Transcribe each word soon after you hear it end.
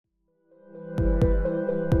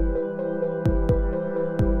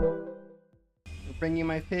Bringing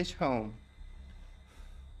my fish home.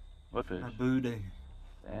 What fish? My booty.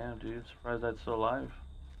 Damn, dude. Surprised that's still alive.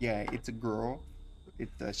 Yeah, it's a girl.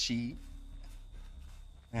 It's a she.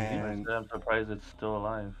 Okay. I And said I'm surprised it's still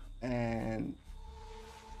alive. and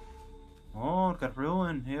Oh, it got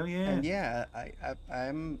ruined. Hell yeah. and yeah,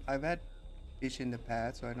 I've had fish in the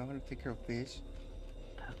past, so I know how to take care of fish.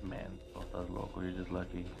 Man, no estás loco. You're just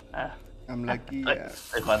lucky. Ah. I'm lucky.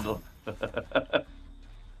 Estoy jugando.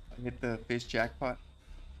 I hit the fish jackpot.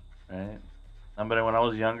 Right? But when I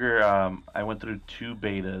was younger, I went through two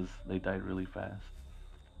betas. They died really fast.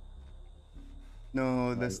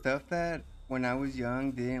 No, the Like, stuff that when I was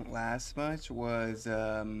young didn't last much was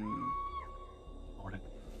what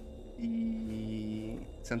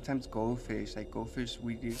sometimes goldfish. Like goldfish,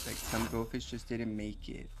 we did like some goldfish just didn't make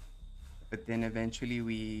it, but then eventually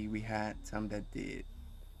we had some that did.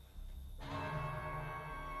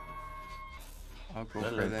 I'll go that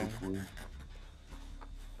for looks that, cool.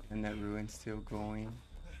 and that ruin's still going.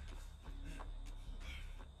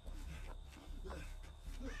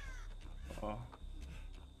 Oh,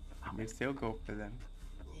 they still go for them.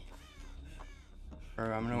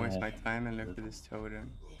 Or I'm gonna waste my time and look for this totem.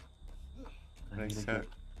 I But I need to suck. get.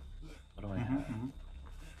 What do I Mm-hmm, have? mm-hmm.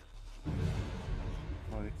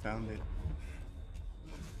 Oh, they found it.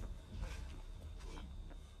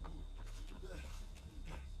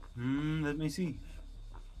 Let me see.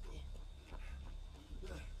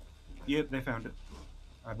 Yep, they found it.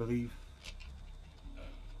 I believe.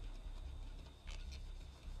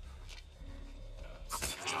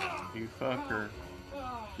 You fucker.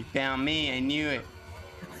 You found me. I knew it.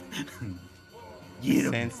 Get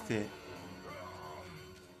 'em. Sensed it.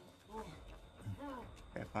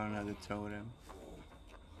 I found another totem.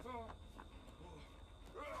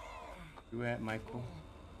 You at, Michael?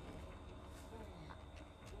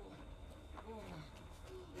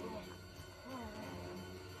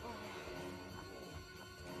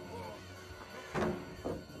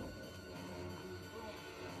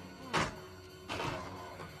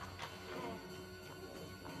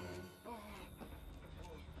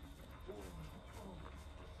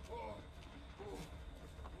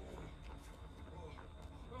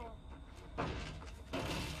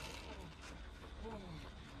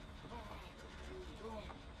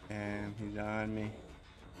 Damn, he's on me.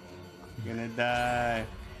 Gonna die.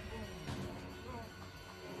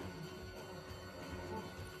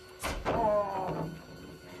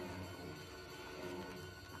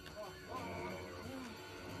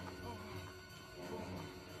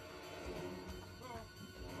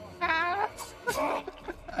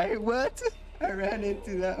 I what? I ran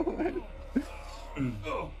into that one. That's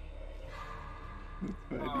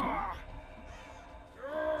funny.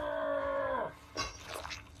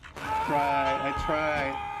 I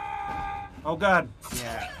tried. Oh God.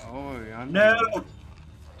 Yeah. Oh, I'm No.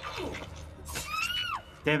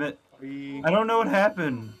 Damn it. He, I don't know what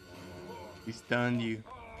happened. he stunned you.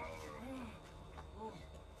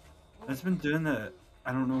 It's been doing that.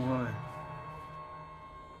 I don't know why.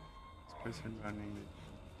 This person running.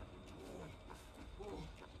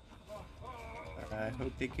 I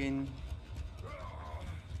hope they can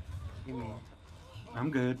give me. I'm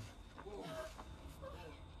good.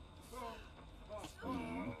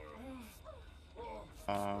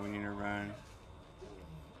 Oh, we need to run.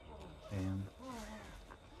 Damn.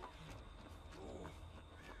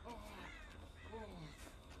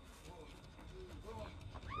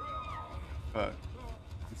 Fuck.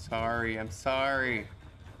 I'm sorry. I'm sorry.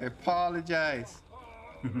 I apologize.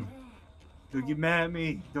 Don't get mad at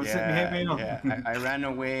me. Don't set me hit me off. Yeah. I ran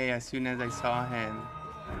away as soon as I saw him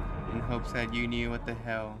in hopes that you knew what the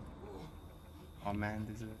hell. Oh man,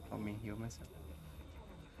 this is help me heal myself.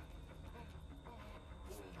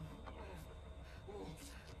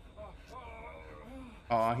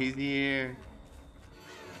 Oh, he's here.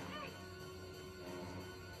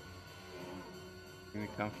 He's gonna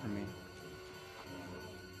come for me.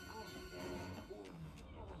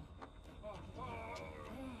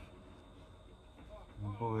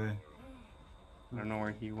 Oh boy. I don't know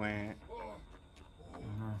where he went.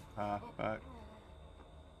 Ah, fuck.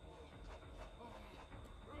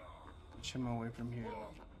 Push him away from here.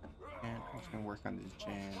 And I'm just gonna work on this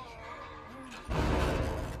jam.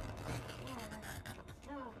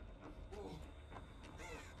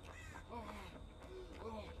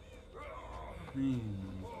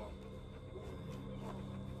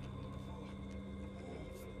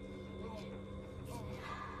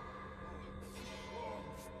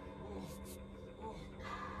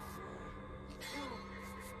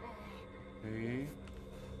 Okay.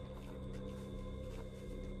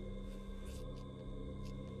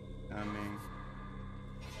 Coming.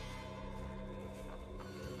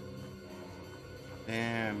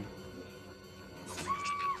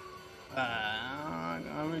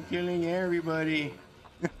 killing everybody.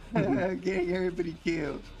 Getting everybody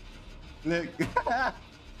killed. Look.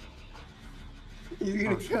 He's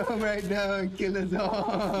gonna come right now and kill us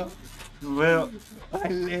all. Well, I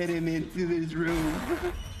let him into this room.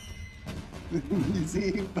 You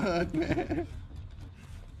see, fuck, man.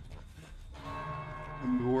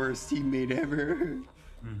 I'm the worst teammate ever.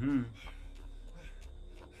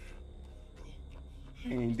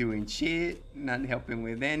 Ain't doing shit, not helping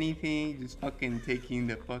with anything, just fucking taking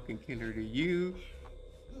the fucking killer to you.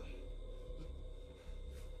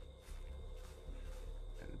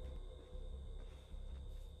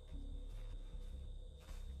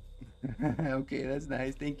 Okay, that's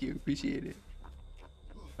nice. Thank you. Appreciate it.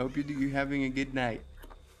 Hope you're having a good night.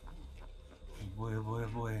 boy, boy,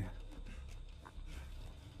 boy.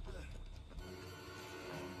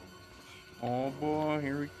 Oh boy,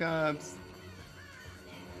 here he comes.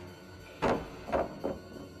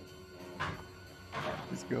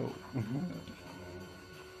 Let's go. Here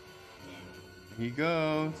he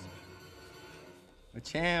goes.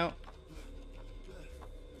 Watch out.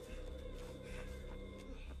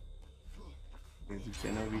 There's a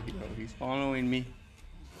Gen over here. Oh, he's following me.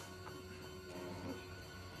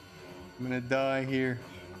 I'm gonna die here.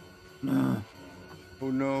 Oh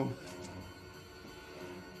no.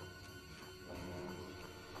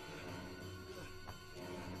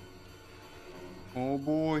 Oh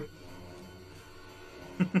boy.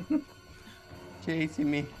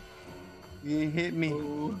 Chasing me. You hit me.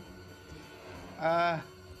 Oh. Ah.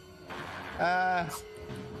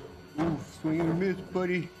 Ooh, swing and miss,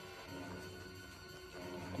 buddy.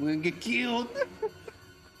 I'm gonna get killed.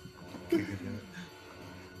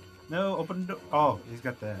 No, open the door. Oh, he's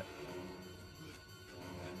got that.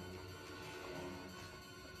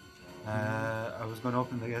 I was going to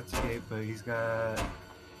open the exit gate, but he's got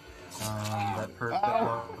that perk that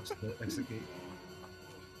locks the exit gate.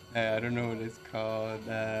 I don't know what it's called.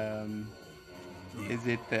 Is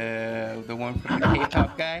it the one from the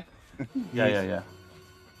K-pop guy? Yeah.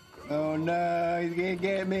 Oh no, he's gonna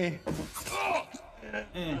get me.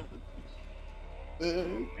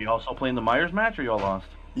 You also playing the Myers match, or y'all lost?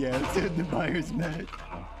 Yeah, it's in the Myers match.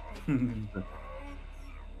 And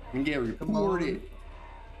get reported.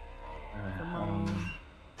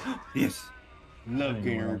 Yes. Love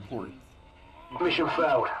getting reported. Mission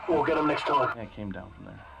failed. We'll get them next time. Yeah, it came down from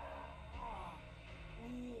there.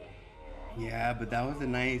 Yeah, but that was a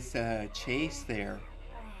nice chase there.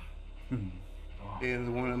 It was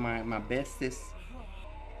one of my bestest.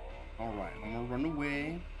 All right, I'm gonna run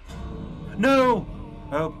away. No.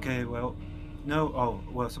 Okay. Well. No. Oh.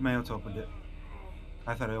 Well. Somebody else opened it.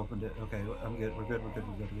 I thought I opened it. Okay. I'm good. We're good.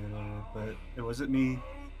 But it wasn't me.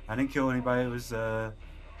 I didn't kill anybody. It was the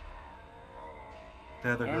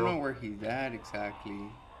other I don't girl. know where he's at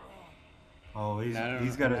exactly. Oh, he's I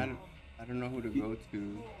got I don't know who to go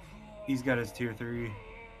to. He's got his tier 3.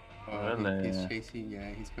 Oh, Really? he's chasing. Yeah,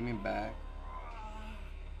 he's coming back.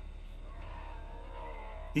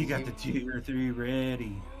 He got the tier 3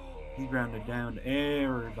 ready. He grounded down to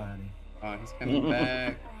everybody. Oh, he's coming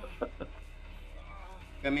back.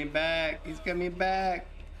 Coming back. He's coming back.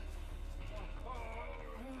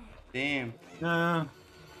 Damn. No,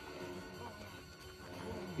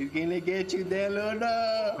 He's gonna get you, Delo.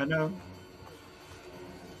 No. I know.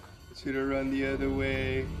 Should have run the other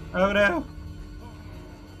way. Oh no!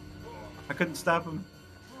 I couldn't stop him.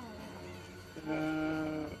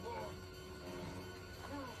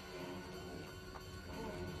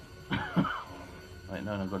 Wait,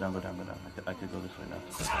 no, go down. I could go this way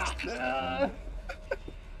now.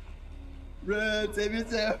 Run, save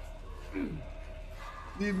yourself.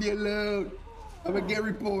 Leave me alone. I'm gonna get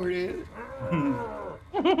reported.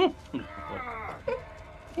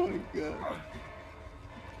 Oh my god.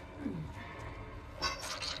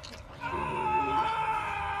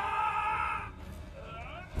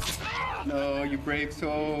 No, you brave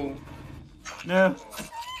soul. No.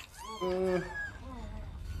 I'm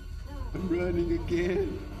running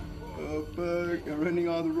again. Oh fuck, I'm running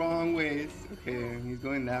all the wrong ways. Okay, he's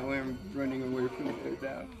going that way, I'm running away from it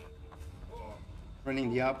now.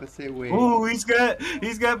 Running the opposite way. Oh, he's got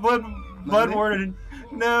blood warden.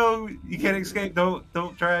 No, you can't escape. Don't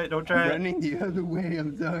try it. Don't try I'm it. running the other way,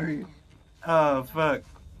 I'm sorry. Oh fuck.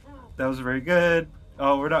 That was very good.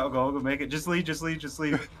 Oh, we're not gonna make it. Just leave.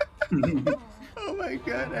 Oh my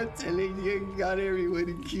god, I'm telling you, you got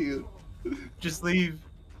everyone killed. Just leave.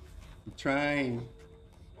 I'm trying.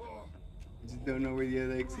 I just don't know where the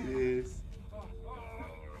other exit is.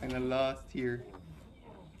 Kinda lost here.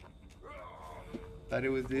 Thought it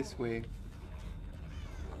was this way.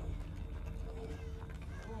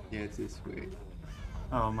 Yeah, it's this way.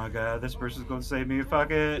 Oh my god, this person's gonna save me.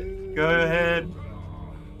 Fuck it. Go ahead.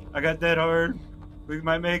 I got dead hard. We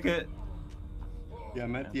might make it. Yeah,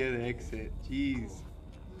 I'm at the other exit. Jeez.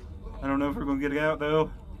 I don't know if we're gonna get it out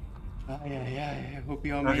though. I hope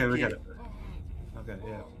y'all Okay, make we got it. it. Okay,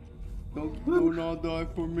 yeah. Don't all die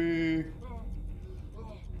for me.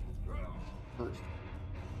 First.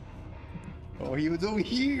 Oh, he was over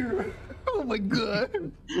here. Oh my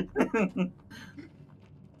god.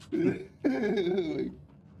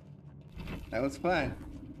 That was fun.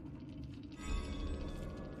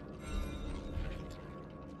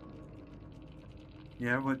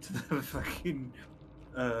 Yeah, I went to the fucking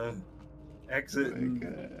exit Oh my and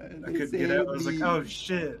god. I They couldn't get out. I was saved like, me. oh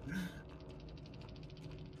shit.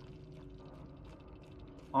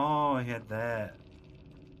 Oh, I had that.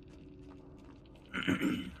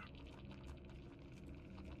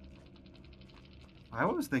 I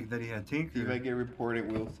was thinking that he had See if I Tinker. get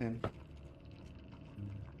reported, Wilson.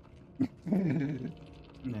 And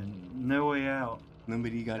no way out.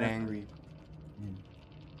 Nobody got Yeah. angry.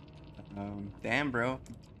 Yeah. Damn, bro.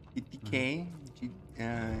 50K.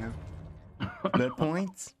 Blood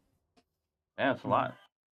points. Yeah, it's a lot.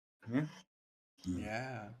 Yeah.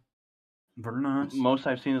 Yeah. Very nice. Most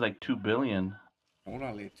I've seen is like 2 billion. Hold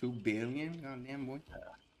on, like 2 billion. Goddamn boy.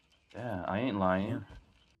 Yeah, I ain't lying.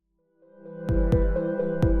 Yeah.